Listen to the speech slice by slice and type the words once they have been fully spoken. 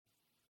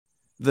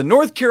The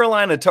North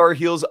Carolina Tar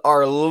Heels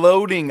are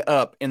loading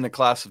up in the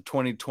class of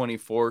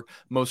 2024,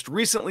 most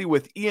recently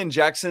with Ian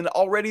Jackson,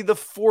 already the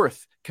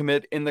fourth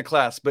commit in the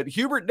class. But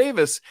Hubert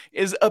Davis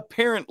is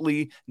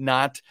apparently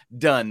not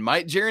done.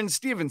 Might Jaron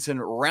Stevenson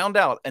round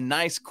out a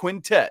nice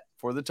quintet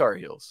for the Tar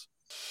Heels?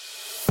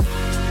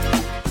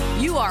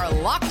 You are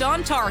Locked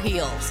On Tar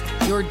Heels,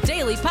 your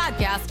daily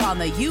podcast on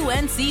the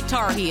UNC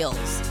Tar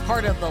Heels.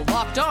 Part of the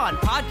Locked On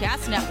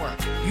Podcast Network,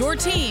 your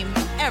team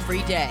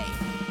every day.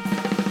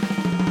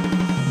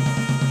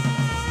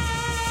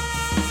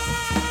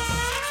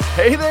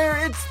 Hey there,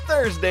 it's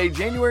Thursday,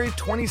 January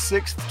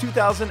 26th,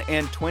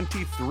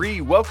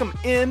 2023. Welcome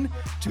in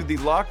to the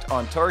Locked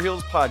On Tar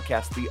Heels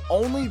podcast, the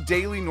only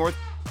daily North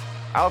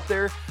out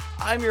there.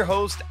 I'm your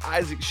host,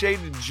 Isaac Shade.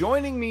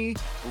 Joining me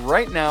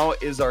right now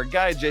is our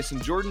guy,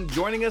 Jason Jordan.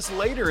 Joining us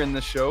later in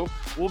the show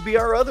will be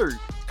our other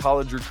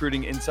college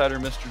recruiting insider,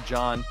 Mr.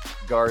 John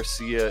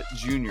Garcia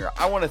Jr.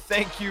 I want to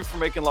thank you for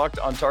making Locked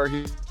On Tar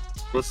Heels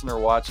listener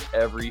watch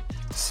every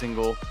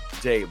single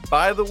day.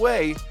 By the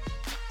way,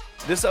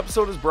 this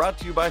episode is brought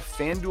to you by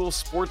FanDuel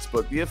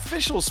Sportsbook, the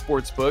official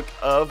sportsbook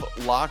of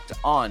Locked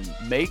On.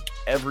 Make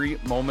every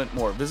moment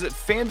more. Visit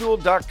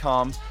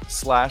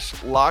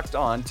FanDuel.com/Locked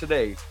On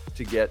today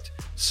to get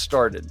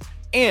started.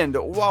 And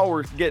while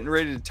we're getting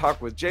ready to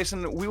talk with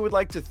Jason, we would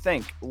like to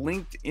thank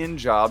LinkedIn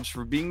Jobs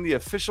for being the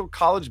official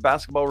college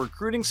basketball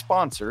recruiting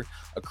sponsor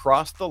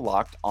across the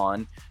Locked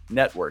On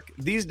network.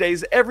 These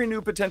days, every new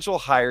potential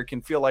hire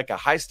can feel like a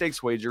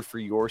high-stakes wager for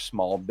your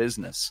small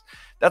business.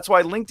 That's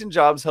why LinkedIn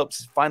Jobs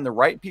helps find the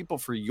right people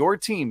for your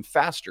team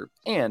faster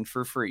and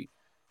for free.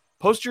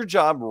 Post your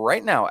job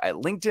right now at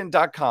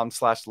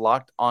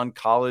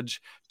linkedin.com/lockedoncollege.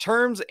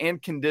 Terms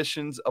and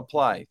conditions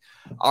apply.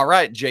 All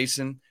right,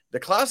 Jason, the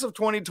class of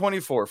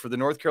 2024 for the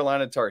North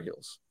Carolina Tar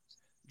Heels: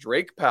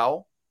 Drake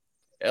Powell,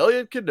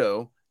 Elliot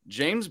Cadeau,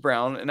 James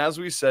Brown, and as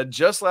we said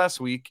just last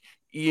week,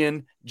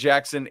 Ian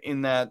Jackson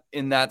in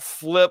that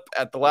flip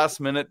at the last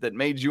minute that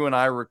made you and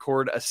I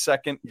record a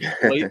second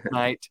late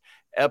night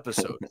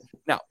episode.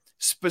 Now,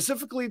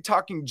 specifically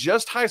talking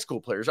just high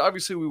school players,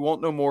 obviously we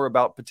won't know more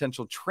about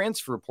potential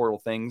transfer portal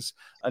things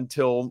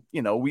until,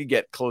 we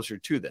get closer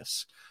to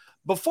this.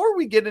 Before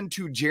we get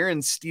into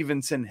Jaron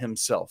Stevenson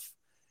himself,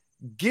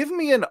 give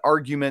me an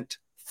argument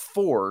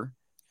for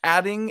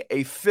adding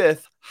a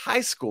fifth high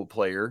school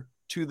player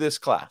to this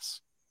class.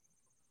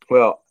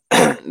 Well,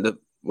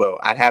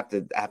 I'd have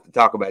to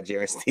talk about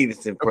Jaron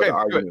Stevenson for the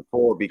argument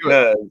for,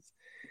 because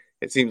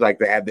it seems like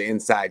they have the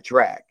inside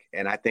track.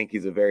 And I think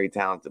he's a very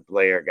talented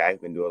player, a guy who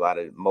can do a lot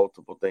of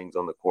multiple things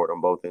on the court, on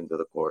both ends of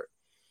the court.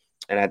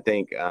 And I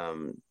think,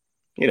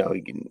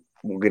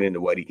 we'll get into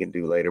what he can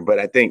do later. But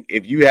I think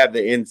if you have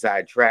the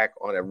inside track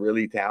on a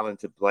really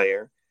talented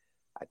player,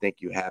 I think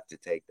you have to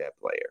take that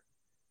player.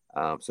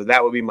 So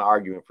that would be my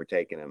argument for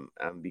taking him,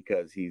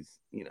 because he's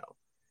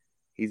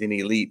an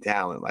elite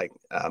talent, like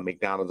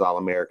McDonald's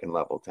All-American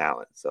level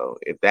talent. So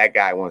if that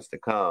guy wants to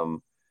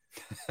come,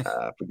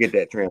 forget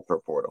that transfer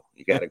portal.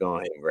 You got to go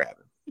ahead and grab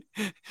him.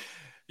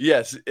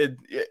 Yes.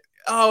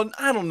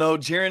 I don't know,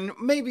 Jaron.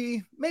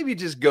 Maybe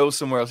just go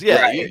somewhere else.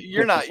 Yeah, right.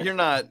 You're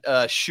not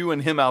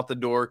shooing him out the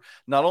door.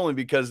 Not only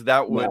because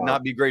that would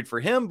not be great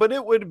for him, but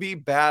it would be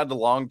bad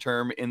long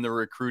term in the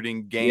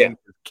recruiting game. Yeah.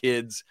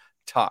 Kids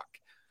talk.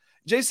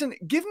 Jason,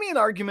 give me an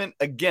argument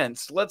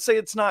against. Let's say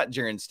it's not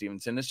Jaron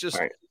Stevenson. It's just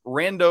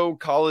rando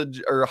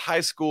college or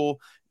high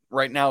school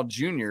right now,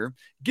 junior.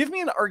 Give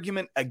me an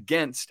argument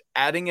against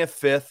adding a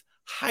fifth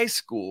high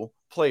school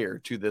player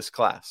to this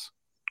class.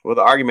 Well,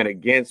 the argument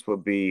against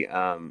would be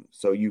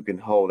so you can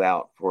hold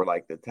out for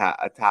like a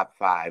top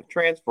five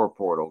transfer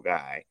portal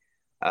guy,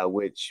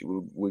 which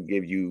would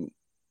give you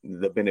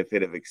the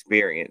benefit of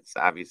experience,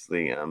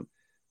 obviously.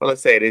 But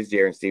let's say it is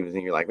Jaron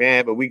Stevenson. You're like,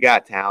 man, but we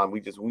got talent.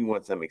 We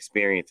want some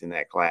experience in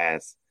that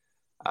class.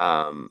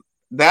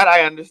 That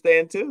I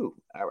understand too.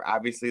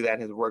 Obviously,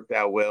 that has worked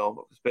out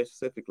well,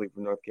 specifically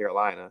for North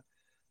Carolina.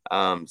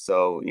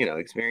 So,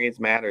 experience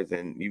matters,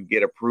 and you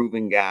get a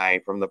proven guy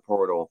from the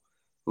portal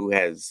who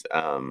has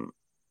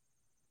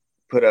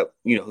put up,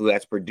 who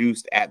has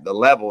produced at the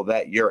level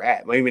that you're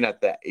at. Maybe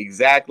not the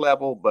exact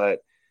level,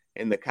 but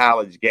in the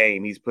college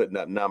game, he's putting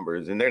up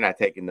numbers, and they're not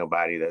taking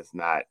nobody that's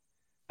not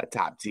a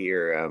top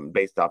tier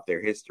based off their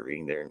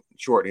history, their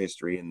short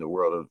history in the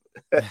world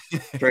of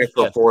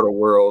transfer portal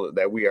world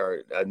that we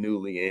are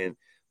newly in.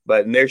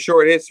 But in their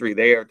short history,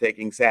 they are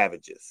taking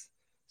savages.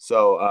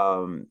 So,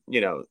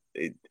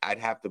 I'd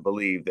have to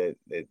believe that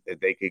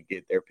they could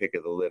get their pick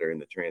of the litter in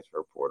the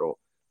transfer portal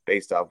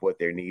based off what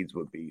their needs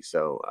would be.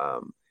 So,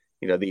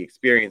 the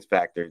experience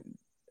factor,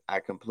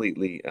 I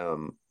completely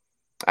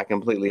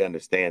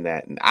understand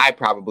that. And I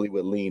probably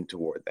would lean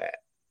toward that.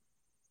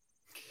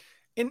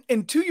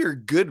 And to your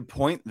good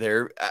point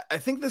there, I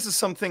think this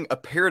is a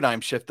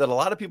paradigm shift that a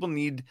lot of people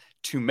need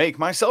to make,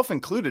 myself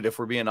included, if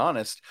we're being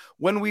honest.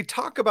 When we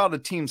talk about a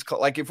team's,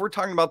 like if we're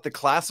talking about the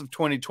class of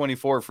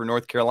 2024 for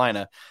North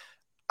Carolina,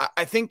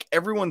 I think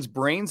everyone's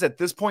brains at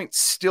this point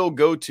still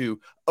go to,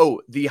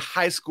 the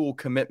high school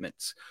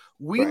commitments.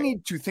 We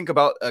need to think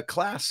about a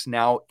class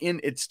now in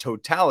its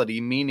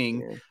totality,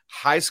 meaning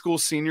high school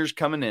seniors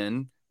coming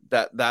in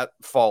that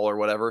fall or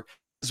whatever,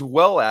 as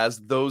well as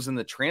those in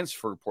the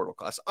transfer portal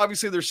class.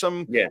 Obviously, there's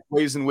some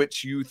ways in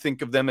which you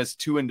think of them as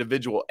two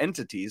individual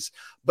entities,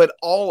 but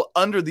all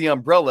under the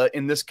umbrella,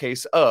 in this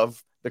case,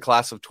 of the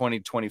class of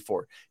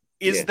 2024.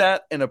 Is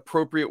that an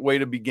appropriate way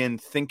to begin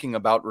thinking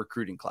about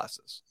recruiting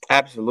classes?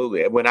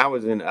 Absolutely. When I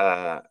was in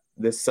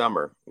this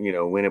summer,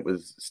 when it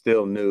was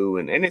still new,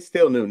 and it's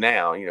still new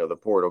now, the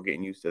portal,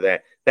 getting used to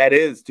that. That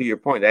is, to your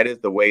point, that is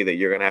the way that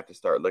you're going to have to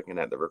start looking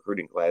at the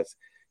recruiting class.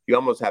 You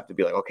almost have to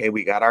be like, okay,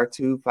 we got our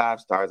 2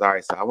 5-stars. All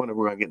right, so I wonder if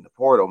we're going to get in the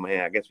portal,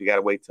 man. I guess we got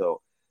to wait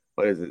till,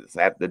 what is it? It's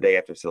the day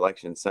after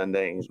selection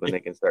Sunday is when they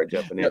can start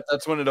jumping in.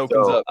 That's when it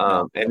opens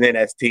up. And then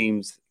as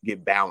teams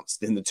get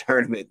bounced in the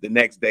tournament, the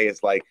next day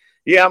it's like,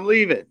 yeah, I'm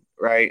leaving,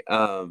 right?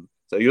 So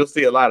you'll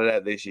see a lot of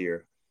that this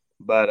year.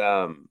 But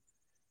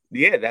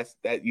that's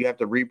that. You have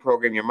to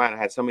reprogram your mind. I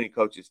had so many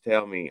coaches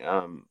tell me,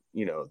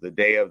 the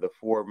day of the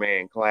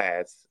 4-man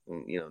class,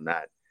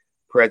 not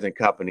present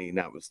company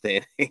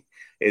notwithstanding,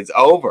 it's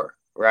over,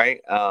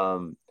 right?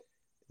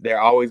 They're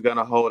always going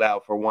to hold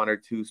out for 1 or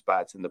 2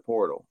 spots in the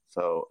portal.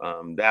 So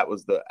that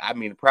was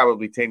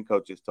probably 10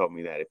 coaches told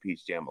me that at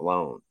Peach Jam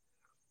alone.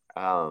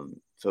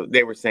 So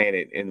they were saying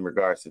it in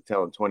regards to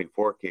telling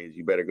 24 kids,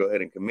 you better go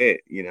ahead and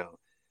commit,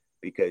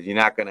 because you're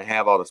not going to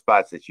have all the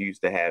spots that you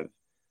used to have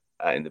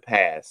in the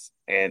past.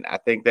 And I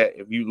think that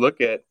if you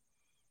look at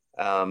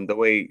the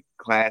way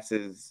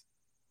classes,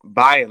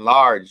 by and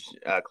large,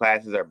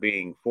 classes are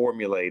being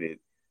formulated,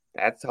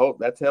 that's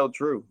held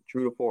true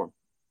to form.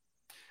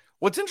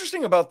 What's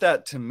interesting about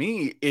that to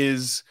me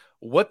is,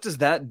 what does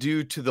that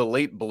do to the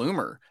late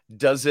bloomer?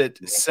 Does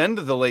it send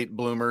the late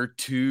bloomer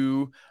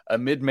to a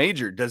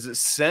mid-major? Does it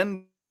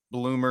send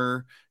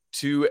bloomer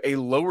to a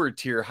lower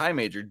tier high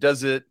major?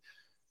 Does it?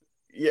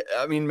 Yeah,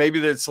 I mean, maybe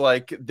it's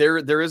like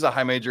there is a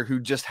high major who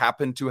just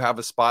happened to have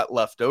a spot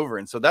left over.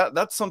 And so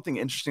that's something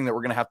interesting that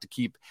we're going to have to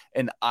keep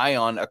an eye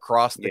on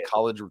across the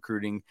college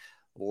recruiting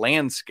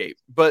landscape.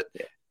 But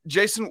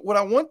Jason, what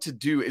I want to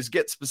do is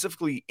get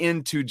specifically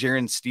into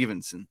Jaron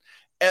Stevenson.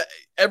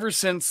 Ever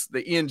since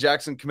the Ian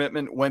Jackson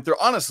commitment went through,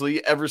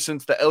 honestly, ever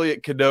since the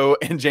Elliot Cadeau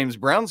and James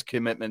Brown's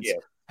commitments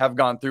have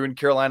gone through, and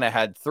Carolina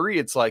had 3,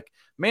 it's like,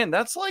 man,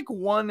 that's like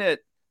one at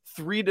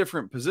 3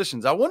 different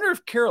positions. I wonder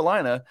if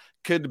Carolina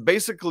could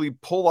basically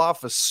pull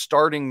off a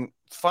starting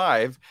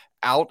 5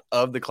 out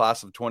of the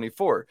class of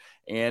 24.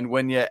 And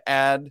when you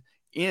add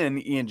in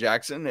Ian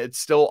Jackson, it's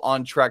still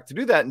on track to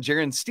do that. And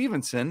Jaron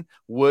Stevenson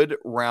would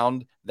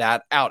round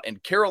that out.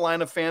 And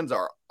Carolina fans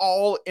are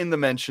all in the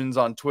mentions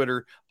on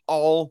Twitter,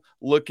 all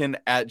looking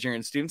at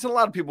Jaron Stevenson. A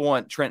lot of people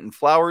want Trenton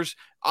Flowers.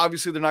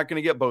 Obviously, they're not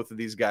going to get both of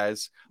these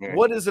guys. Yeah.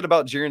 What is it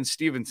about Jaron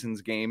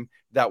Stevenson's game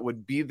that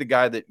would be the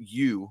guy that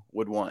you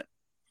would want?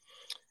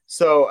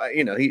 So,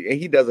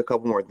 he does a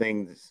couple more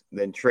things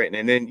than Trenton.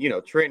 And then,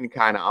 Trenton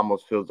kind of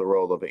almost fills the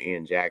role of an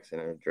Ian Jackson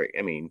or Drake.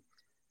 I mean,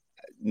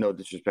 no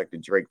disrespect to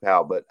Drake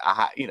Powell, but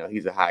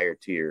he's a higher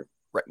tier,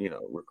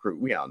 recruit.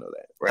 We all know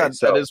that, right?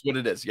 That is what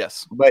it is.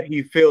 Yes. But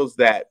he fills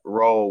that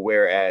role.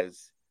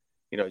 Whereas,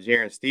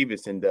 Jaron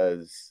Stevenson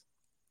does,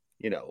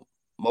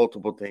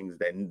 multiple things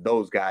that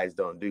those guys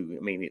don't do.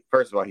 I mean,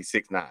 first of all, he's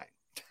 6'9".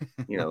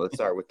 Let's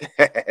start with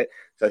that.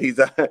 So he's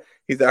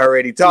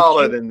already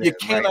taller than them. You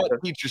cannot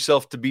teach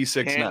yourself to be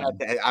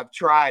 6'9". I've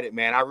tried it,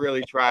 man. I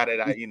really tried it.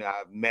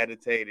 I've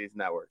meditated. It's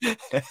not working.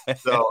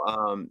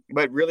 So,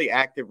 but really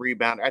active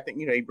rebounder. I think,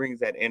 he brings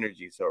that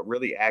energy. So a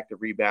really active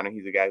rebounder.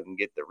 He's a guy who can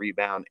get the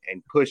rebound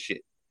and push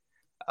it,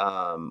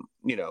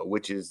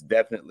 which is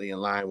definitely in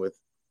line with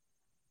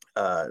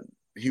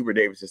Hubert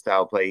Davis'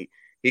 style of play.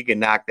 He can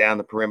knock down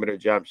the perimeter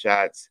jump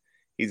shots.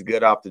 He's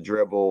good off the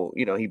dribble.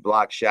 He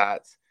blocks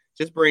shots.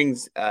 Just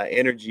brings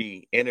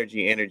energy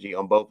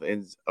on both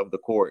ends of the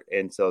court.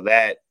 And so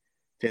that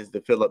tends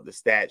to fill up the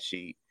stat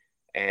sheet.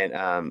 And,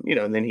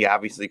 and then he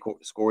obviously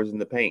scores in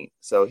the paint.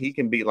 So he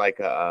can be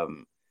like a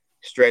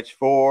stretch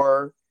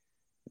 4.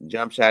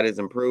 Jump shot is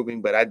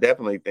improving, but I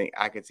definitely think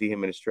I could see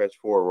him in a stretch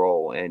 4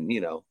 role. And,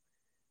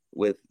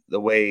 with the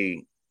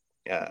way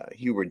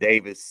Hubert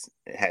Davis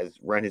has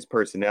run his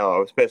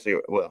personnel, especially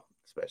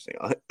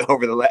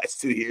over the last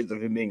 2 years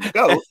of him being the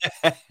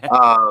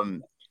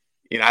coach,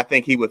 I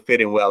think he would fit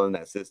in well in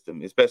that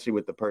system, especially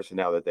with the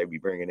personnel that they'd be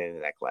bringing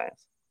in that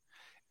class.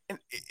 And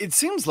it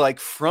seems like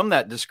from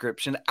that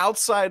description,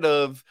 outside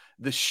of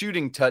the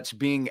shooting touch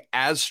being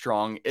as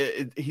strong,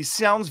 he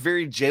sounds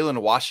very Jalen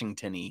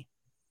Washington-y.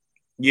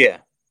 Yeah.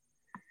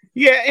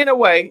 Yeah, in a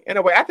way.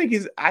 I think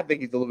he's a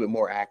little bit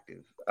more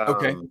active.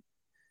 Okay.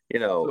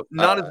 So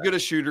not as good a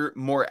shooter,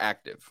 more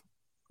active.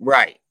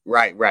 Right.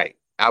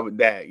 I would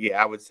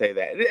say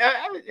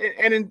that.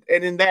 And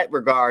in that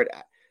regard,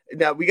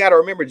 now we got to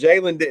remember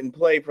Jalen didn't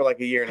play for like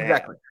a year and a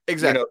half.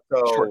 Exactly.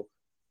 So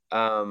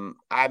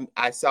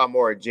I saw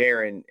more of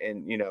Jaron,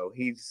 and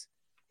he's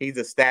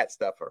a stat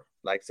stuffer.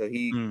 Like, so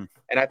and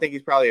I think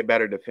he's probably a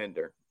better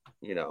defender.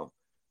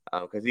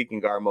 because he can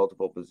guard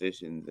multiple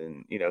positions,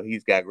 and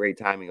he's got great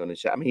timing on the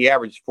shot. I mean, he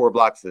averaged 4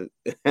 blocks a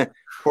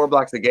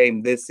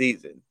game this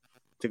season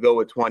to go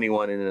with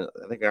 21 and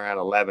I think around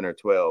 11 or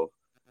 12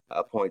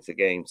 points a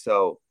game.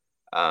 So,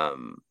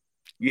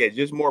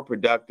 just more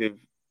productive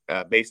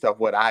based off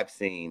what I've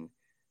seen,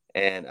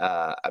 and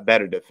a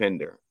better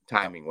defender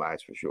timing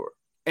wise for sure.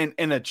 And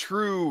a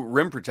true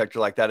rim protector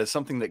like that is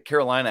something that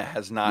Carolina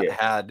has not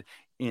had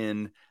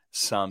in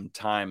some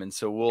time. And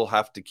so we'll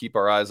have to keep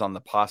our eyes on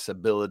the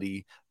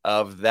possibility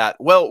of that.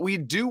 Well, we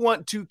do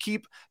want to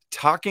keep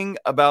talking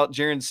about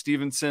Jaron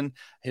Stevenson,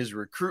 his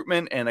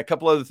recruitment, and a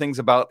couple other things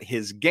about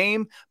his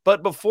game.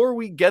 But before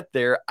we get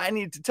there, I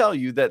need to tell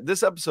you that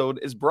this episode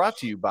is brought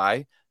to you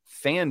by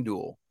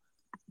FanDuel.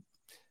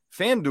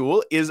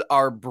 FanDuel is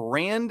our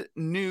brand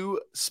new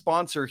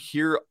sponsor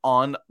here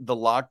on the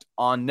Locked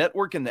On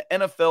Network, and the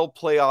NFL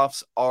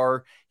playoffs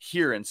are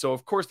here. And so,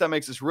 of course, that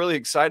makes us really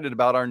excited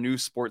about our new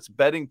sports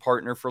betting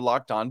partner for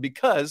Locked On,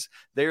 because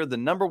they are the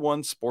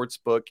 #1 sports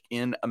book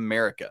in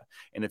America.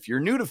 And if you're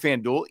new to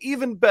FanDuel,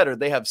 even better,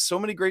 they have so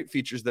many great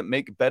features that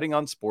make betting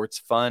on sports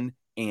fun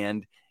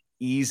and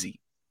easy.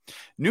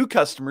 New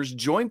customers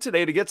join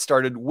today to get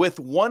started with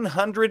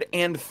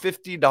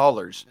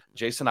 $150.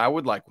 Jason, I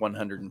would like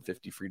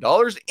 $150 free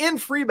dollars in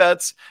free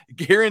bets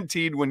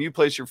guaranteed when you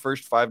place your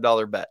first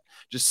 $5 bet.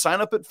 Just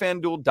sign up at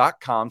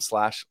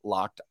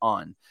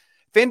FanDuel.com/locked-on.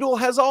 FanDuel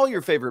has all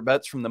your favorite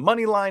bets, from the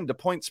money line to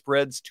point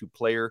spreads to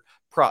player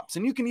props.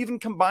 And you can even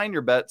combine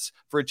your bets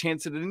for a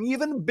chance at an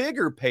even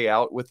bigger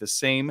payout with the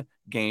same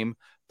game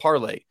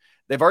parlay.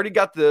 They've already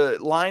got the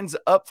lines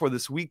up for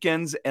this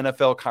weekend's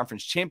NFL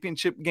Conference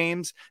Championship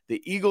games.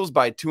 The Eagles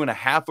by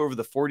 2.5 over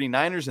the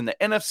 49ers in the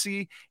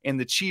NFC, and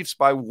the Chiefs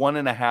by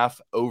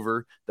 1.5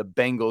 over the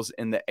Bengals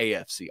in the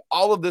AFC.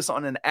 All of this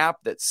on an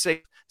app that's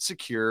safe,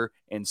 secure,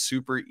 and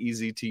super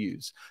easy to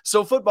use.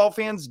 So football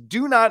fans,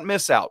 do not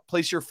miss out.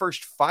 Place your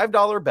first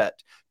 $5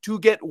 bet to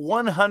get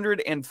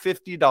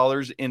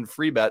 $150 in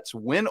free bets,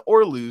 win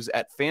or lose,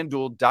 at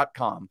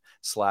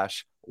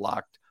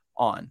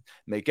FanDuel.com/locked-on.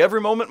 Make every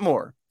moment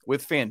more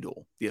with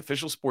FanDuel, the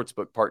official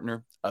sportsbook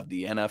partner of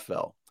the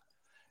NFL.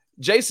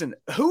 Jason,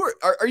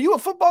 are you a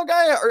football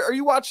guy? Are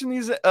you watching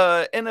these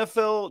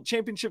NFL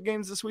championship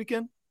games this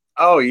weekend?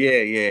 Oh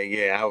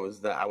yeah. I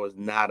was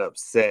not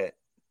upset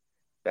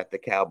that the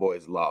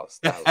Cowboys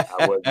lost.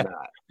 I was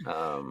not.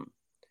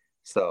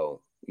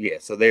 So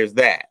there's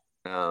that.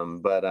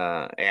 But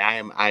I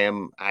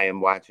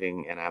am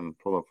watching, and I'm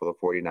pulling for the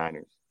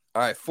 49ers.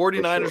 All right,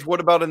 49ers. Sure. What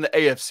about in the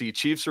AFC?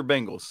 Chiefs or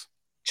Bengals?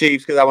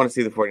 Chiefs, because I want to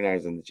see the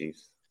 49ers and the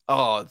Chiefs.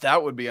 Oh,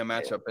 that would be a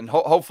matchup. And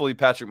hopefully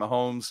Patrick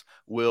Mahomes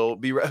will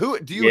be – who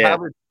do you have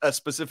a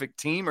specific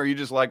team, or you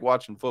just like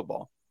watching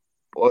football?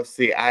 Well,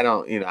 see, I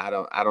don't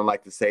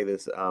like to say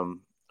this on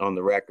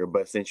the record,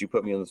 but since you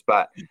put me on the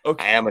spot,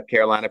 okay. I am a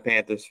Carolina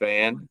Panthers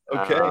fan.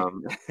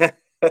 Okay.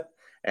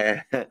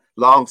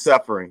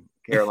 Long-suffering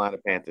Carolina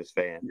Panthers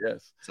fan.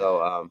 Yes.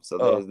 So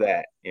there's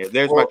that.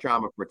 There's my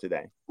trauma for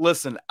today.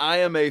 Listen, I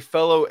am a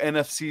fellow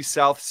NFC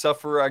South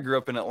sufferer. I grew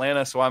up in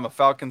Atlanta, so I'm a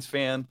Falcons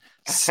fan.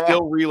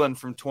 Still reeling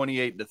from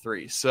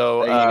 28-3.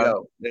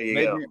 So there you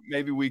go.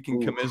 Maybe we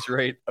can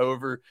commiserate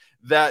over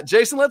that.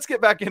 Jason, let's get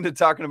back into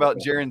talking about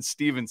Jaron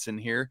Stevenson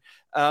here.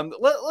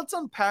 Let's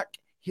unpack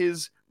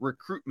his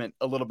recruitment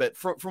a little bit.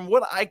 From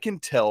what I can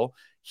tell,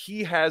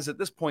 he has at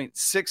this point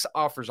 6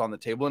 offers on the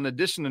table, in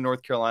addition to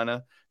North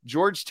Carolina,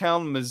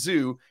 Georgetown,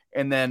 Mizzou,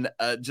 and then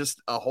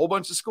just a whole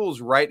bunch of schools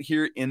right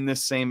here in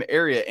this same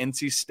area: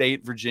 NC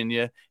State,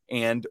 Virginia,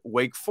 and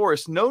Wake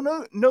Forest.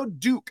 No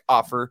Duke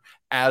offer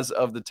as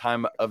of the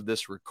time of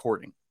this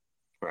recording.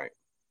 Right.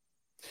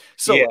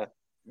 So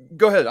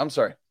go ahead. I'm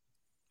sorry.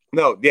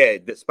 No,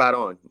 spot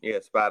on.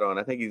 Yeah, spot on.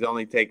 I think he's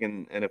only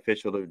taken an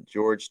official to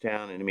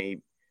Georgetown, and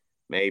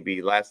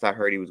maybe last I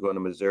heard he was going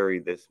to Missouri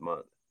this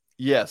month.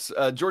 Yes,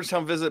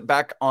 Georgetown visit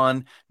back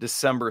on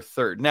December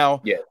 3rd.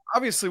 Now,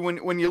 obviously,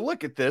 when you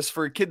look at this,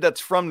 for a kid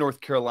that's from North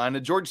Carolina,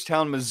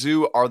 Georgetown,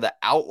 Mizzou are the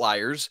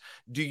outliers.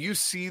 Do you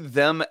see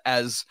them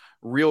as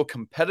real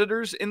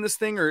competitors in this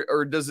thing,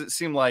 or does it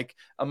seem like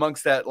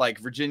amongst that, like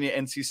Virginia,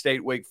 NC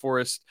State, Wake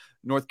Forest,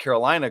 North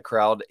Carolina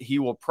crowd, he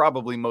will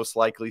probably most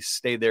likely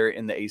stay there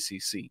in the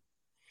ACC?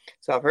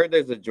 So I've heard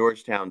there's a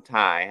Georgetown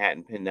tie. I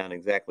hadn't pinned down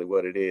exactly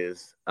what it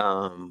is,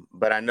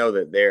 but I know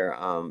that they're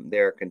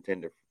a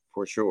contender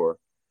for sure.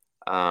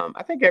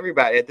 I think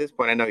everybody at this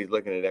point, I know he's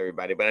looking at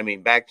everybody, but I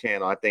mean, back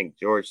channel, I think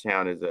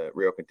Georgetown is a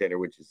real contender,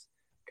 which is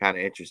kind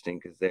of interesting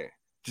because they're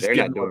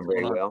not doing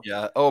very well.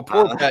 Yeah. Oh,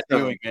 poor Pat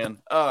Ewing, man.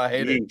 Oh, I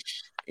hate it.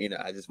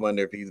 I just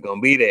wonder if he's going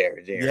to be there,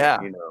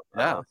 Jaron.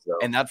 Yeah.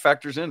 And that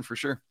factors in for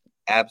sure.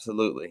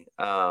 Absolutely.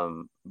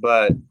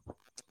 But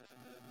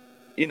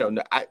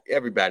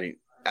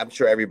I'm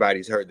sure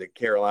everybody's heard that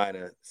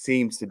Carolina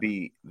seems to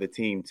be the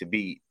team to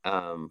beat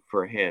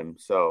for him.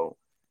 So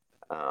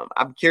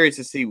I'm curious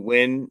to see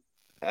when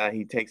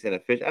he takes an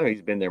official. I know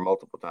he's been there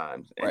multiple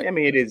times. And, right. I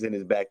mean, it is in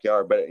his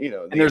backyard, but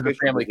there's a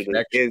family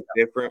connection. Is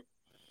different.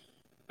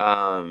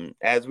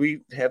 As we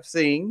have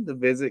seen, the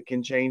visit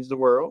can change the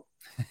world,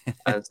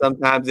 and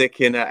sometimes it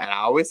can. And I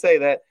always say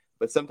that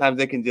but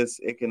sometimes it can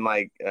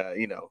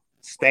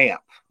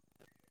stamp,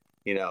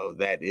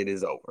 that it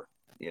is over,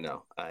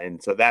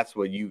 and so that's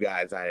what you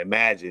guys, I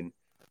imagine,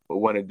 would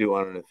want to do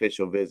on an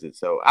official visit.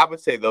 So I would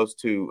say those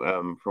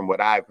two, from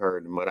what I've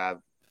heard and what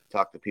I've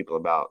talked to people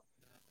about,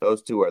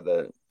 those two are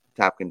the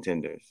top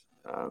contenders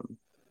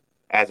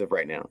as of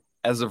right now.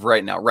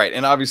 Right.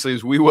 And obviously,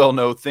 as we well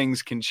know,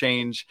 things can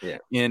change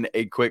in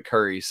a quick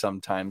hurry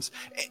sometimes.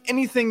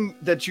 Anything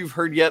that you've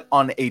heard yet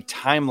on a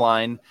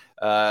timeline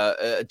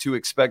to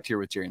expect here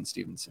with Jaren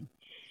Stevenson?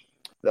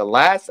 The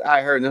last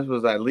I heard, and this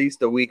was at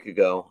least a week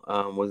ago,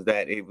 was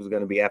that it was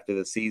going to be after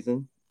the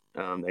season,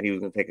 that he was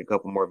going to take a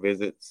couple more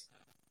visits.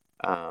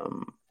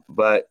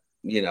 But,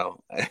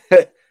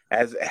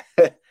 as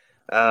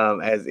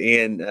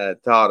Ian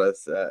taught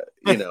us,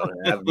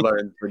 I've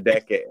learned for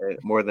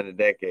more than a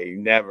decade, you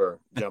never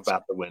jump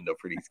out the window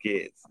for these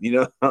kids,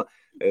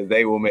 as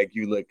they will make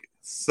you look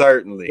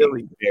certainly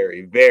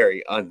very,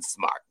 very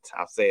unsmart.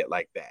 I'll say it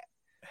like that.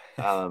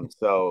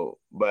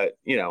 But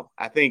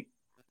I think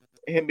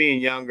him being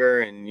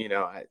younger and,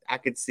 I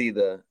could see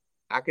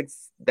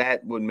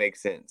that would make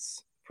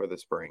sense for the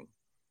spring.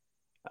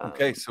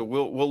 Okay, so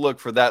we'll look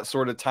for that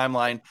sort of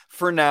timeline.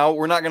 For now,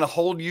 we're not going to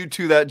hold you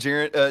to that,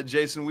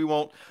 Jason. We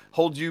won't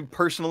hold you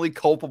personally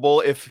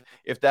culpable if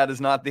that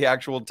is not the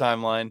actual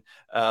timeline.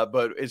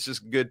 But it's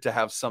just good to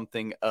have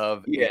something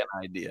of an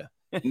idea.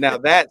 Now,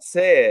 that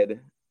said,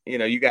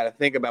 you got to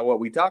think about what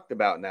we talked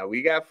about. Now,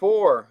 we got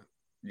 4,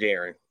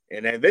 Jaren,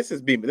 and then this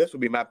will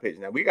be my pitch.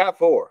 Now, we got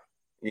 4,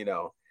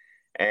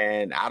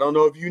 and I don't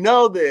know if you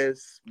know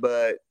this,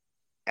 but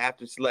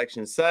after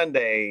Selection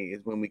Sunday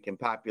is when we can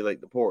populate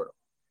the portal.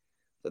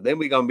 So then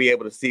we're going to be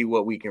able to see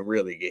what we can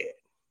really get.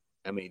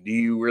 I mean, do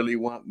you really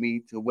want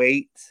me to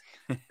wait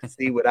to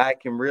see what I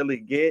can really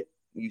get?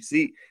 You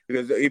see,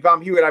 because if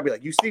I'm Hewitt, I'd be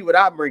like, you see what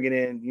I'm bringing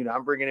in?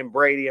 I'm bringing in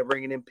Brady. I'm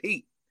bringing in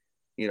Pete.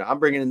 I'm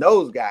bringing in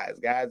those guys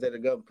that are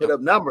going to put up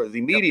numbers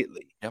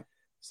immediately. Yep.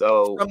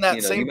 So from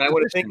that same you might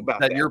want to think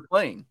about that. You're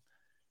playing.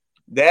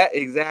 That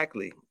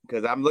exactly,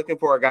 because I'm looking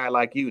for a guy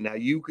like you. Now,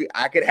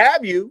 I could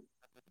have you,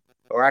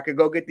 or I could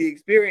go get the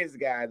experienced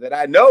guy that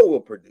I know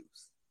will produce.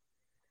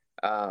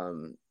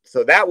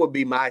 So that would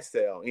be my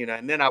sell,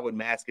 and then I would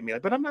mask and be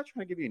like, but I'm not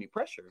trying to give you any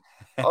pressure.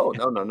 Oh,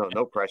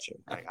 no pressure.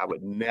 Like, I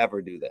would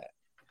never do that.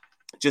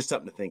 Just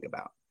something to think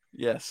about.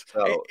 Yes.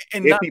 So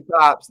if he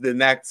pops, then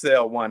that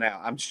sell won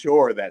out. I'm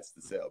sure that's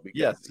the sell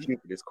because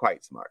Cupid is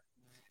quite smart.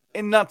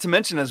 And not to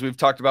mention, as we've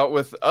talked about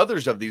with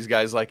others of these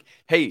guys, like,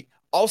 hey,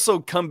 also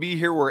come be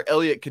here where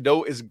Elliot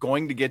Cadeau is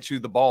going to get you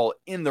the ball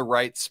in the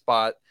right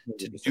spot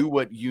to do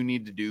what you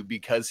need to do,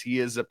 because he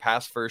is a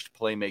pass first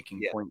playmaking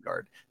point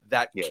guard.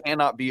 That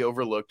cannot be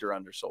overlooked or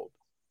undersold.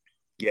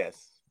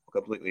 Yes,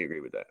 completely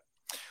agree with that.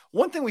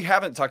 One thing we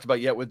haven't talked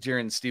about yet with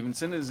Jaren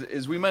Stevenson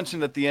is we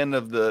mentioned at the end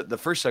of the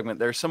first segment,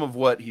 there's some of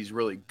what he's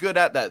really good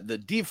at, that the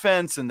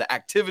defense and the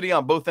activity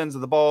on both ends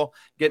of the ball,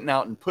 getting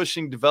out and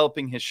pushing,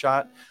 developing his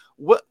shot.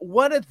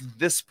 What at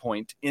this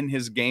point in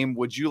his game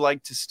would you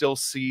like to still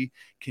see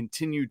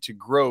continue to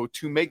grow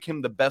to make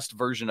him the best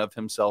version of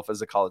himself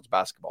as a college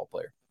basketball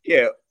player?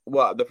 Yeah,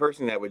 well, the first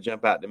thing that would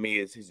jump out to me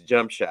is his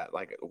jump shot.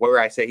 Like, where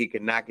I say he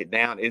can knock it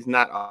down, it's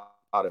not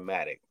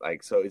automatic.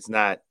 Like, so it's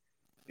not,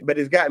 but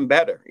it's gotten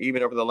better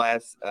even over the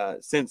last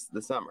since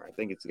the summer. I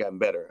think it's gotten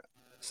better.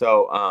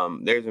 So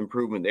there's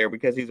improvement there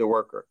because he's a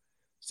worker.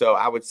 So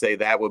I would say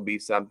that would be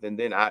something.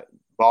 Then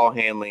ball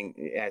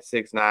handling at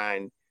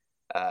 6'9",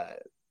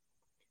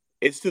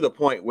 it's to the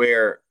point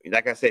where,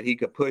 like I said, he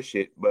could push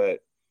it,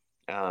 but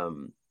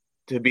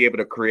to be able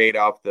to create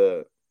off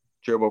the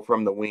dribble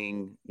from the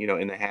wing,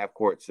 in the half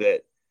court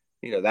set,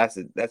 that's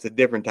a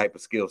different type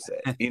of skill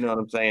set. You know what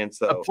I'm saying?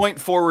 So a point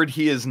forward,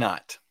 he is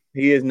not.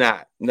 He is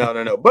not.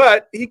 No.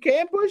 But he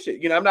can push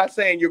it. I'm not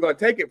saying you're going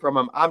to take it from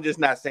him. I'm just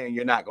not saying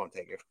you're not going to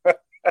take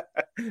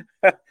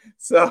it.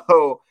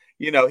 So,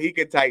 he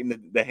could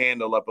tighten the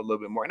handle up a little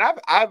bit more. And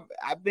I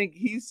think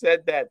he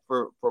said that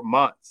for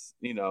months.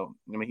 He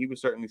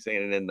was certainly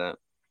saying it in the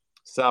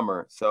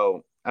summer.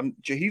 So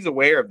he's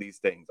aware of these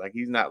things. Like,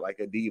 he's not like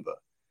a diva,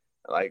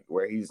 like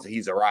where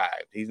he's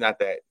arrived.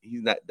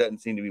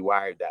 Doesn't seem to be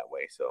wired that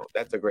way. So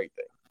that's a great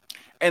thing.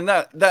 And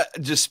that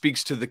just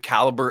speaks to the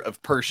caliber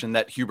of person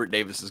that Hubert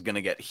Davis is going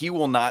to get. He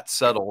will not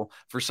settle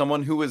for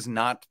someone who is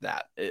not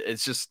that.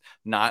 It's just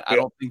not. I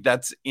don't think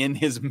that's in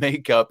his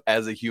makeup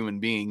as a human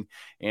being.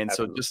 And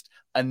Absolutely. So just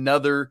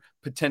another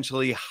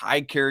potentially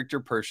high character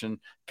person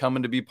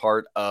coming to be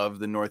part of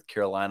the North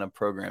Carolina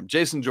program.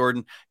 Jason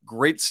Jordan,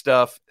 great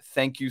stuff.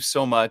 Thank you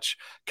so much.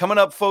 Coming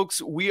up,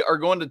 folks, we are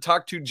going to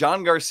talk to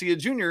John Garcia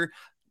Jr.,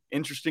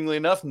 interestingly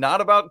enough,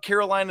 not about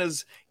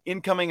Carolina's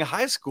incoming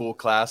high school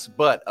class,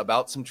 but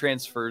about some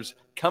transfers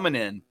coming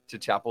in to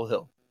Chapel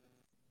Hill.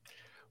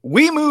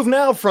 We move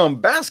now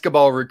from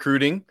basketball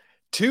recruiting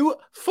to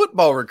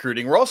football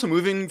recruiting. We're also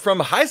moving from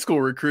high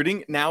school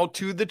recruiting now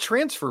to the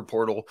transfer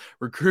portal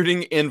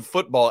recruiting in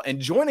football. And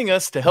joining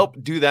us to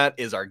help do that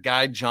is our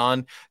guy,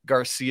 John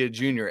Garcia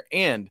Jr.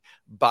 And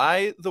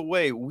by the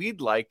way,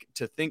 we'd like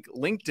to thank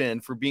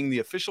LinkedIn for being the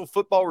official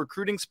football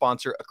recruiting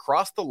sponsor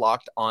across the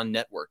Locked On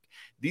network.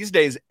 These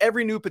days,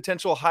 every new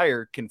potential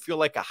hire can feel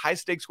like a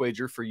high-stakes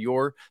wager for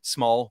your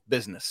small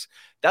business.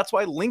 That's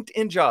why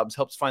LinkedIn Jobs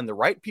helps find the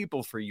right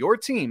people for your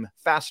team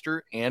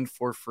faster and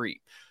for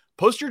free.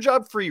 Post your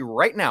job free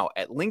right now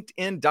at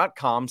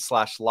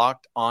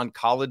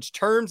linkedin.com/lockedoncollege.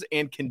 Terms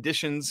and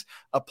conditions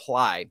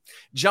apply.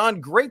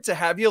 John, great to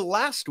have you.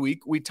 Last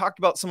week, we talked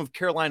about some of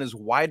Carolina's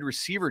wide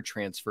receiver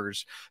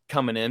transfers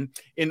coming in.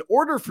 In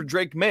order for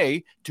Drake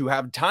Maye to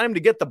have time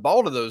to get the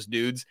ball to those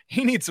dudes,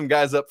 he needs some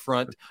guys up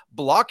front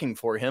blocking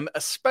for him,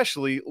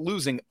 especially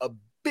losing a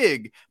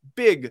big,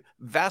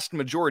 vast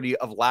majority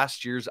of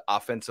last year's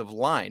offensive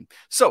line.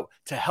 So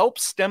to help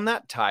stem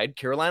that tide,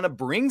 Carolina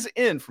brings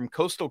in from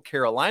Coastal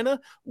Carolina,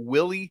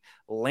 Willie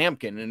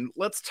Lampkin. And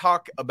let's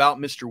talk about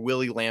Mr.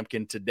 Willie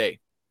Lampkin today.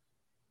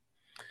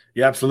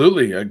 Yeah,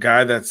 absolutely. A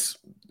guy that's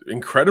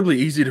incredibly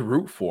easy to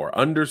root for.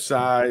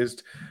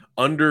 Undersized,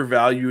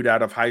 undervalued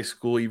out of high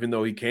school, even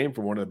though he came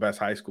from one of the best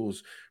high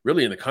schools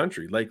really in the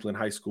country, Lakeland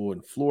High School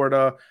in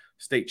Florida.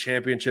 State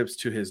championships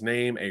to his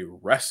name, a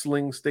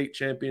wrestling state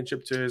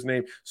championship to his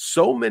name.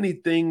 So many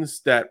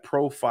things that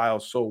profile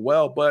so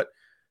well, but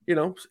you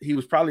know, he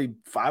was probably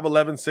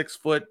 5'11", 6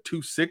 foot,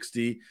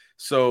 260.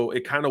 So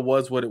it kind of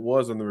was what it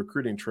was on the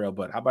recruiting trail.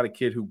 But how about a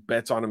kid who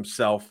bets on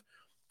himself,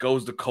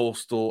 goes to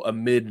Coastal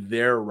amid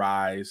their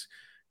rise,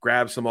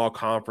 grabs some all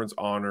conference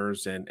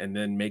honors, and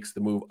then makes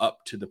the move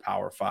up to the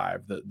Power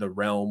Five, the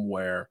realm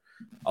where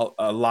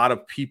a lot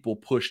of people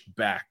pushed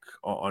back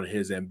on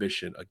his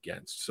ambition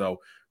against.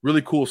 So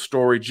really cool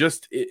story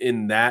just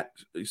in that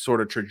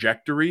sort of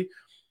trajectory,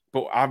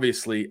 but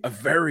obviously a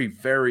very,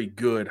 very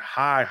good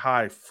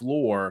high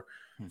floor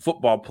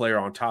football player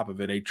on top of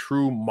it, a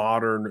true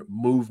modern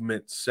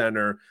movement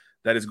center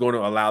that is going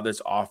to allow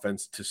this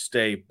offense to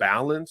stay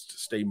balanced,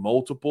 stay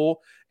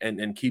multiple,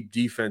 and keep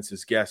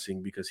defenses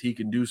guessing, because he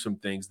can do some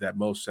things that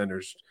most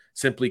centers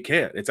simply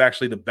can't. It's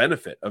actually the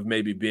benefit of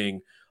maybe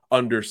being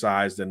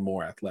undersized and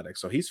more athletic.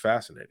 So he's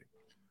fascinating.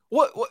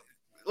 What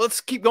let's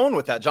keep going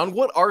with that, John.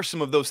 What are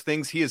some of those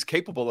things he is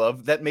capable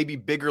of that maybe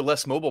bigger,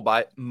 less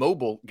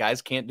mobile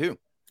guys can't do?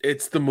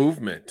 It's the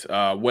movement.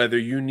 Whether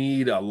you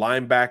need a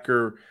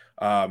linebacker,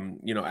 at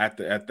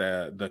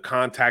the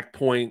contact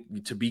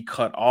point to be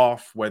cut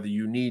off, whether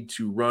you need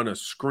to run a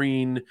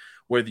screen,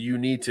 whether you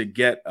need to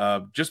get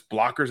just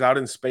blockers out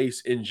in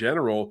space in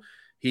general,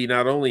 he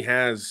not only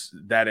has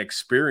that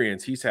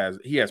experience, he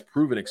has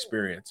proven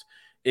experience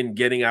in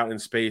getting out in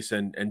space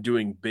and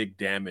doing big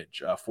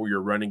damage for your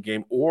running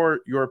game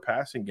or your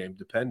passing game,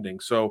 depending.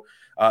 So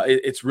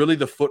it's really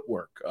the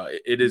footwork.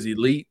 It is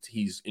elite.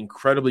 He's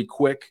incredibly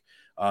quick.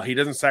 He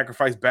doesn't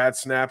sacrifice bad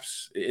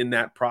snaps in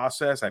that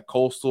process. At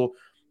Coastal,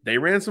 they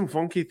ran some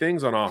funky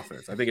things on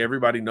offense. I think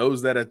everybody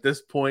knows that at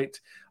this point.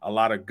 A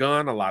lot of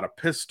gun, a lot of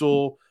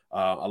pistol,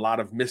 a lot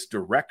of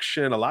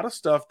misdirection, a lot of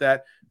stuff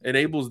that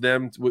enables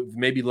them with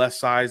maybe less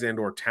size and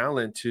or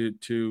talent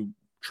to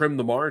trim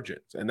the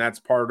margins. And that's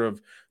part of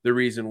the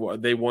reason why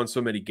they won so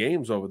many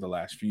games over the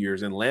last few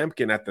years. And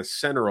Lampkin at the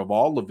center of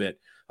all of it,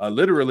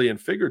 literally and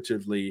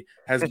figuratively,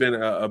 has been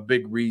a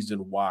big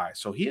reason why.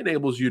 So he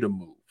enables you to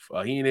move.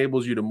 He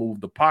enables you to move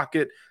the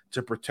pocket,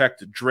 to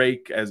protect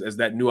Drake as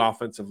that new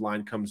offensive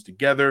line comes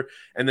together.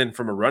 And then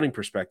from a running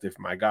perspective,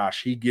 my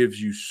gosh, he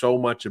gives you so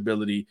much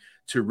ability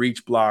to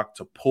reach block,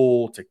 to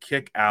pull, to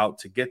kick out,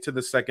 to get to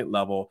the second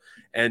level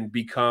and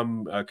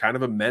become kind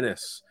of a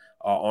menace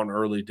on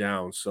early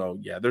down. So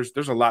yeah, there's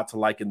a lot to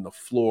like in the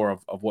floor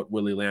of what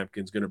Willie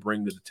Lampkin's going to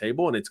bring to the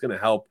table, and it's going to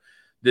help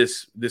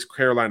this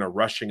Carolina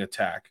rushing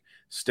attack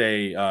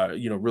stay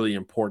really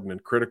important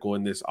and critical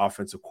in this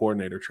offensive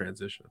coordinator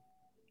transition.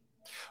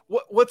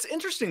 What's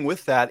interesting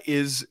with that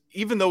is,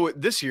 even though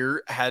this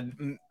year had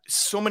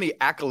so many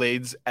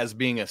accolades as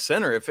being a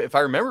center, if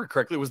I remember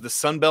correctly, it was the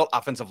Sun Belt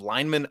Offensive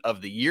Lineman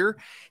of the Year.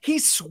 He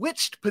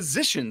switched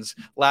positions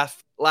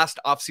last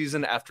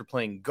offseason after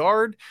playing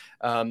guard.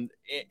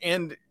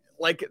 And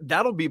like,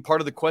 that'll be part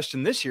of the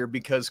question this year,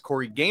 because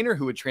Corey Gaynor,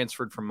 who had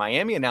transferred from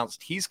Miami,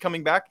 announced he's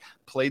coming back,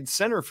 played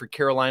center for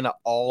Carolina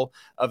all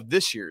of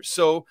this year.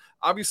 So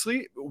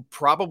obviously we'll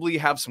probably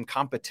have some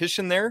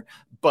competition there,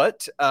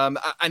 but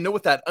I know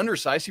with that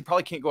undersize, he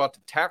probably can't go out to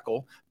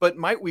tackle, but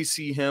might we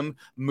see him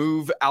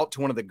move out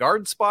to one of the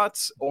guard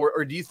spots,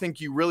 or do you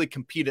think you really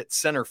compete at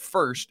center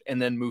first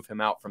and then move him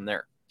out from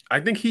there?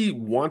 I think he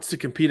wants to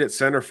compete at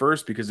center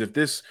first, because if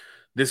this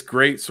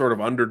great sort of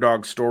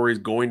underdog story is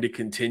going to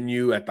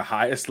continue at the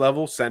highest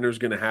level, center's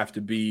going to have to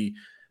be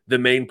the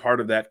main part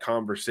of that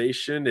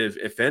conversation,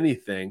 if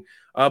anything.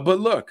 But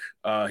look,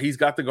 he's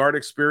got the guard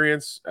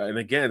experience. And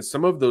again,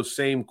 some of those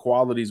same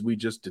qualities we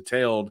just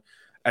detailed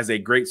as a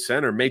great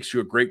center makes you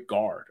a great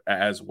guard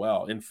as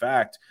well. In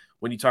fact,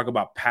 when you talk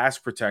about pass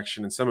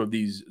protection and some of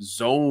these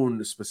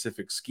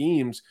zone-specific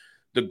schemes,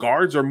 the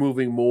guards are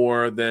moving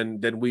more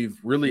than we've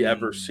really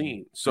ever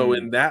seen. So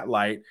in that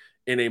light,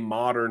 in a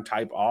modern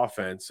type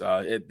offense,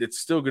 it's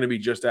still going to be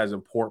just as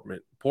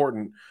important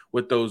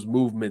with those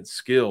movement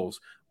skills.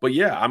 But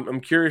yeah,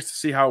 I'm curious to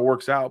see how it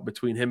works out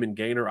between him and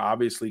Gainer.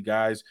 Obviously,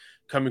 guys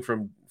coming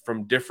from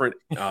different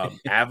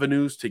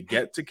avenues to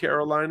get to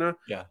Carolina.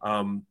 Yeah.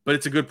 But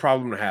it's a good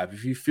problem to have.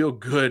 If you feel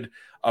good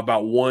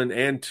about 1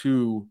 and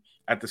 2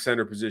 at the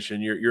center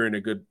position, you're in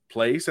a good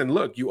place. And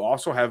look, you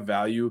also have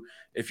value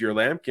if you're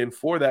Lampkin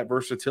for that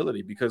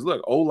versatility, because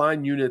look,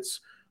 O-line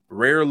units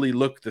rarely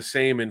look the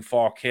same in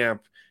fall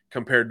camp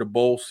compared to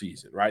bowl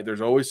season, right?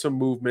 There's always some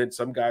movement.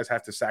 Some guys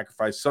have to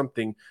sacrifice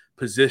something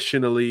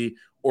positionally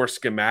or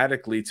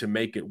schematically to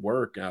make it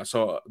work.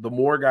 So the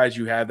more guys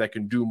you have that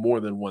can do more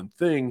than one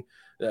thing,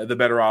 the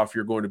better off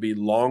you're going to be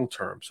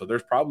long-term. So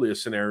there's probably a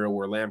scenario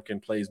where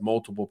Lampkin plays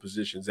multiple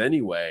positions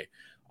anyway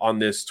on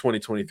this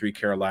 2023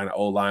 Carolina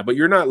O-line, but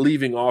you're not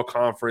leaving all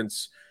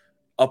conference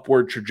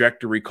upward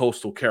trajectory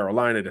Coastal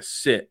Carolina to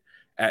sit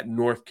at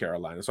North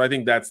Carolina. So I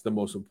think that's the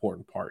most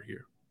important part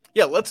here.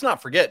 Yeah, let's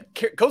not forget,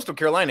 Coastal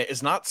Carolina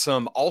is not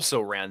some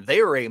also-ran. They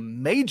are a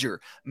major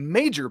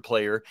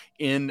player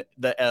in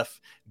the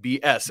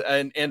FBS.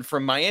 And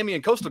from Miami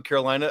and Coastal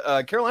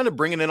Carolina, Carolina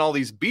bringing in all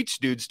these beach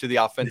dudes to the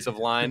offensive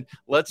line.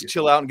 Let's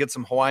chill out and get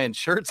some Hawaiian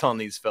shirts on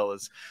these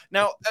fellas.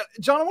 Now,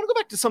 John, I want to go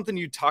back to something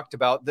you talked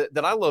about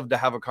that I love to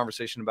have a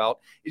conversation about,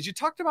 is you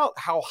talked about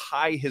how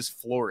high his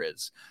floor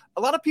is.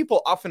 A lot of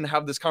people often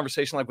have this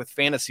conversation like with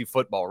fantasy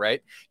football,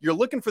 right? You're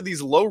looking for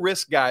these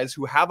low-risk guys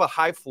who have a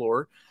high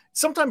floor.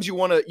 Sometimes you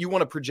want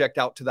to project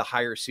out to the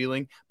higher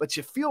ceiling, but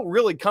you feel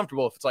really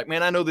comfortable if it's like,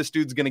 man, I know this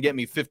dude's going to get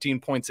me 15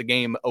 points a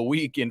game a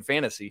week in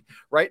fantasy,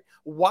 right?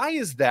 Why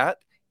is that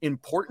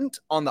important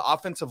on the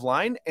offensive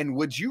line? And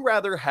would you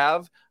rather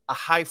have a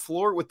high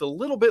floor with a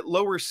little bit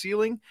lower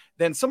ceiling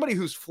than somebody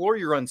whose floor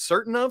you're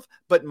uncertain of,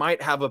 but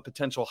might have a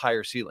potential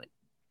higher ceiling?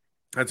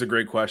 That's a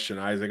great question,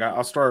 Isaac.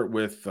 I'll start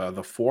with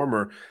the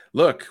former.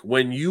 Look,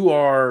 when you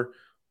are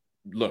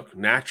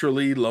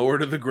naturally lower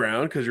to the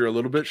ground because you're a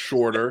little bit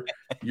shorter,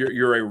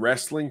 you're a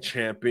wrestling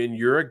champion,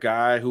 you're a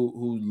guy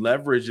who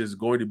leverage is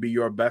going to be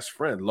your best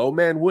friend. Low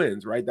man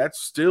wins, right? That's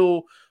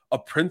still a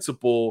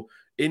principle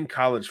in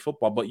college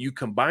football, but you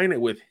combine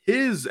it with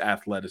his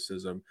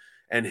athleticism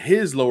and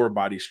his lower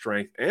body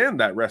strength and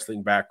that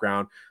wrestling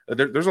background.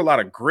 There's a lot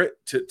of grit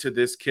to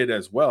this kid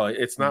as well.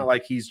 It's not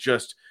like he's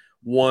just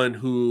one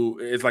who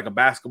is like a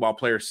basketball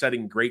player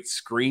setting great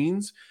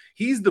screens.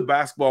 He's the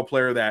basketball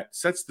player that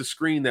sets the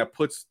screen that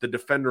puts the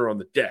defender on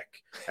the deck,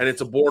 and it's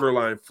a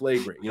borderline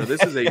flagrant.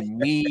 This is a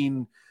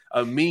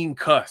mean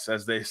cuss,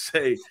 as they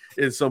say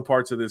in some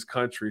parts of this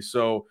country.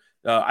 So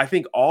I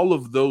think all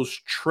of those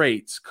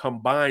traits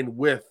combined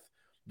with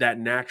that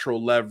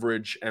natural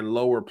leverage and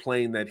lower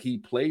plane that he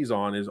plays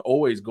on is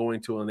always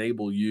going to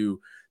enable you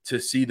to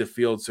see the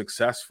field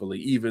successfully,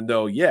 even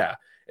though,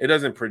 it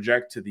doesn't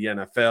project to the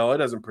NFL. It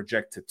doesn't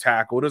project to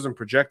tackle. It doesn't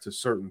project to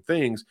certain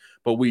things.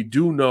 But we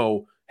do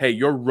know, hey,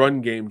 your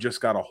run game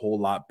just got a whole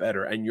lot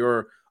better. And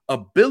your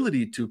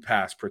ability to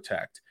pass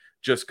protect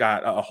just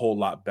got a whole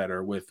lot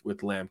better with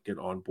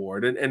Lampkin on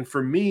board. And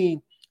for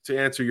me, to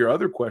answer your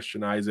other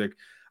question, Isaac,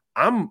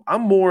 I'm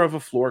more of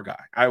a floor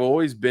guy. I've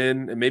always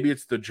been, and maybe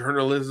it's the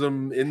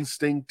journalism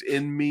instinct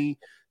in me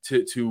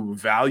to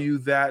value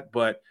that.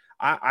 But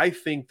I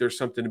think there's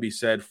something to be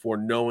said for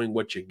knowing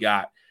what you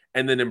got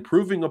and then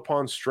improving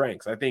upon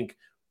strengths. I think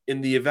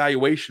in the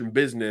evaluation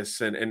business,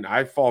 and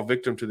I fall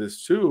victim to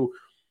this too,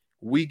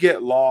 we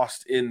get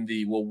lost in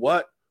the, well,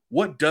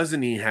 what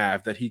doesn't he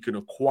have that he can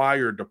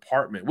acquire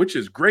department, which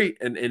is great.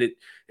 And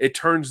it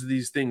turns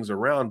these things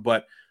around,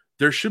 but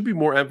there should be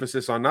more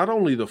emphasis on not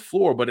only the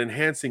floor, but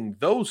enhancing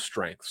those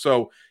strengths.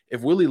 So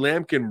if Willie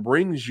Lampkin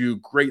brings you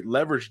great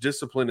leverage,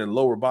 discipline, and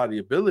lower body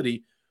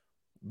ability,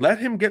 let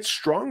him get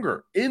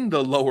stronger in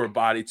the lower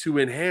body to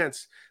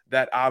enhance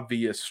that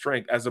obvious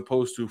strength, as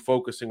opposed to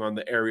focusing on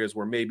the areas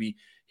where maybe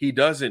he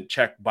doesn't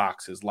check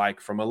boxes,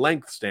 like from a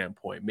length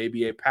standpoint,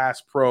 maybe a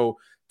pass pro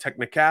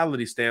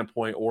technicality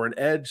standpoint or an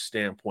edge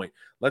standpoint.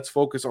 Let's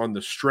focus on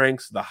the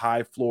strengths, the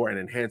high floor, and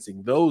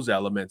enhancing those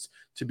elements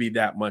to be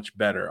that much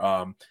better.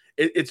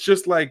 It's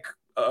just like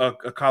a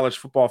college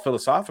football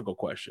philosophical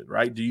question,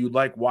 right? Do you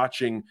like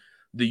watching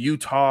the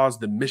Utahs,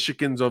 the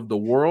Michigans of the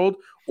world,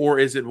 or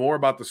is it more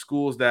about the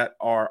schools that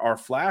are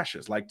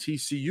flashes, like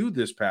TCU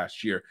this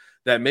past year,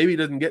 that maybe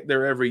doesn't get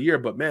there every year,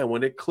 but man,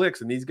 when it clicks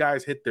and these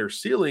guys hit their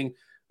ceiling,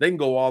 they can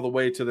go all the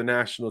way to the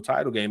national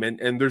title game.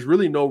 And there's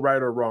really no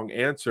right or wrong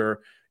answer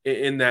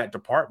in that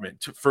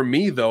department. For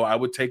me, though, I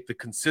would take the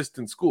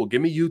consistent school.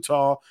 Give me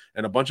Utah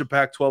and a bunch of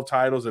Pac-12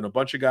 titles and a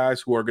bunch of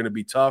guys who are going to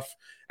be tough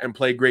and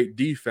play great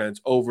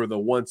defense over the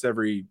once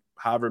every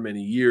however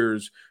many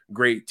years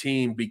great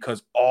team,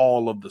 because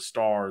all of the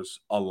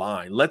stars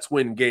align. Let's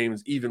win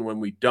games even when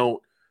we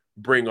don't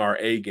bring our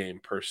A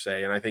game per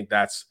se. And I think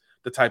that's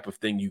the type of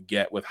thing you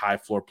get with high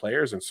floor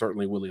players, and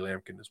certainly Willie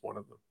Lampkin is one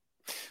of them.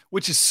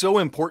 Which is so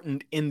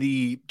important in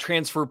the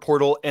transfer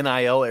portal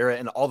NIL era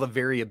and all the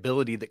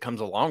variability that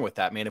comes along with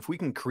that, man. If we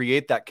can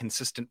create that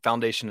consistent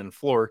foundation and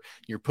floor,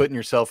 you're putting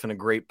yourself in a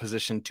great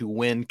position to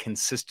win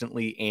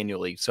consistently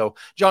annually. So,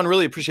 John,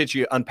 really appreciate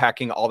you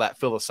unpacking all that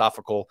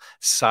philosophical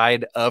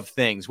side of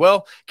things.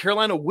 Well,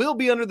 Carolina will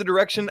be under the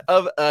direction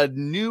of a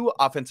new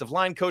offensive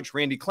line coach,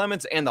 Randy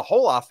Clements, and the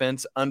whole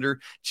offense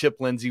under Chip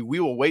Lindsey. We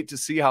will wait to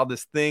see how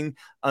this thing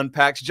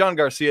unpacks. John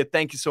Garcia,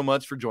 thank you so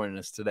much for joining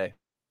us today.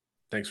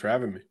 Thanks for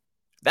having me.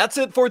 That's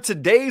it for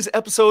today's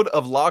episode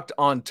of Locked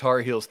on Tar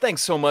Heels.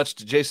 Thanks so much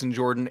to Jason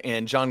Jordan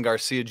and John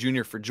Garcia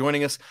Jr. for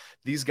joining us.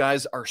 These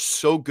guys are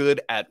so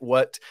good at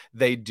what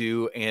they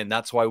do, and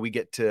that's why we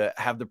get to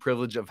have the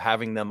privilege of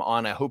having them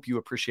on. I hope you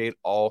appreciate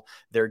all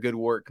their good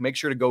work. Make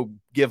sure to go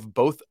give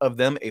both of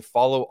them a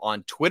follow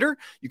on Twitter.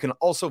 You can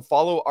also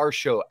follow our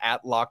show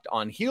at Locked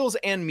on Heels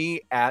and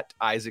me at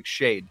Isaac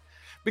Shade.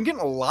 Been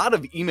getting a lot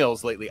of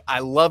emails lately. I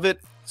love it.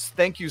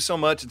 Thank you so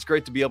much. It's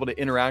great to be able to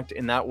interact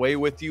in that way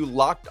with you.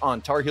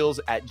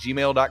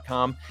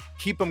 LockedOnTarHeels@gmail.com.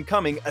 Keep them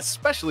coming,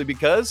 especially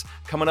because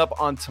coming up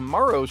on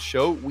tomorrow's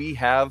show, we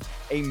have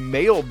a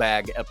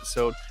mailbag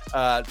episode.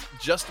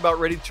 Just about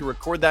ready to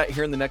record that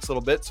here in the next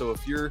little bit. So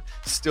if you're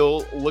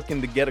still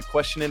looking to get a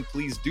question in,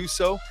 please do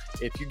so.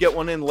 If you get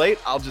one in late,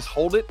 I'll just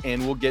hold it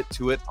and we'll get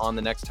to it on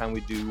the next time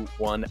we do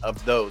one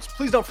of those.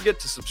 Please don't forget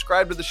to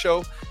subscribe to the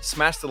show,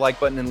 smash the like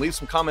button, and leave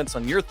some comments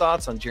on your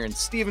thoughts on Jaron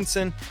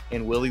Stevenson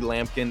and Willie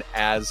Lampkin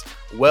as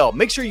well.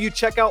 Make sure you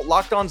check out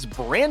Locked On's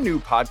brand new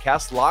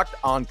podcast, Locked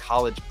On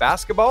College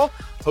Basketball,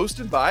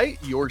 hosted by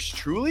yours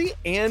truly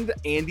and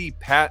Andy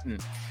Patton.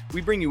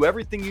 We bring you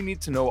everything you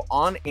need to know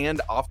on and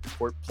off the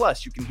court.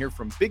 Plus, you can hear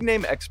from big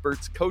name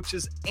experts,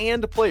 coaches,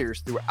 and players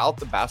throughout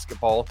the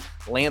basketball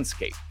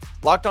landscape.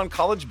 Locked On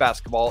College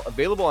Basketball,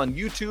 available on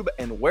YouTube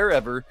and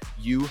wherever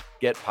you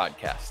get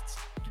podcasts.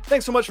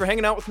 Thanks so much for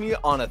hanging out with me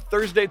on a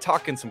Thursday,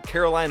 talking some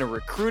Carolina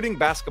recruiting,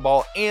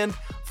 basketball, and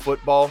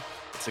football.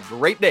 It's a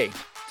great day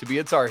to be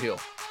a Tar Heel.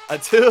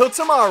 Until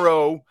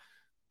tomorrow,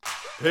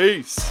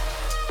 peace.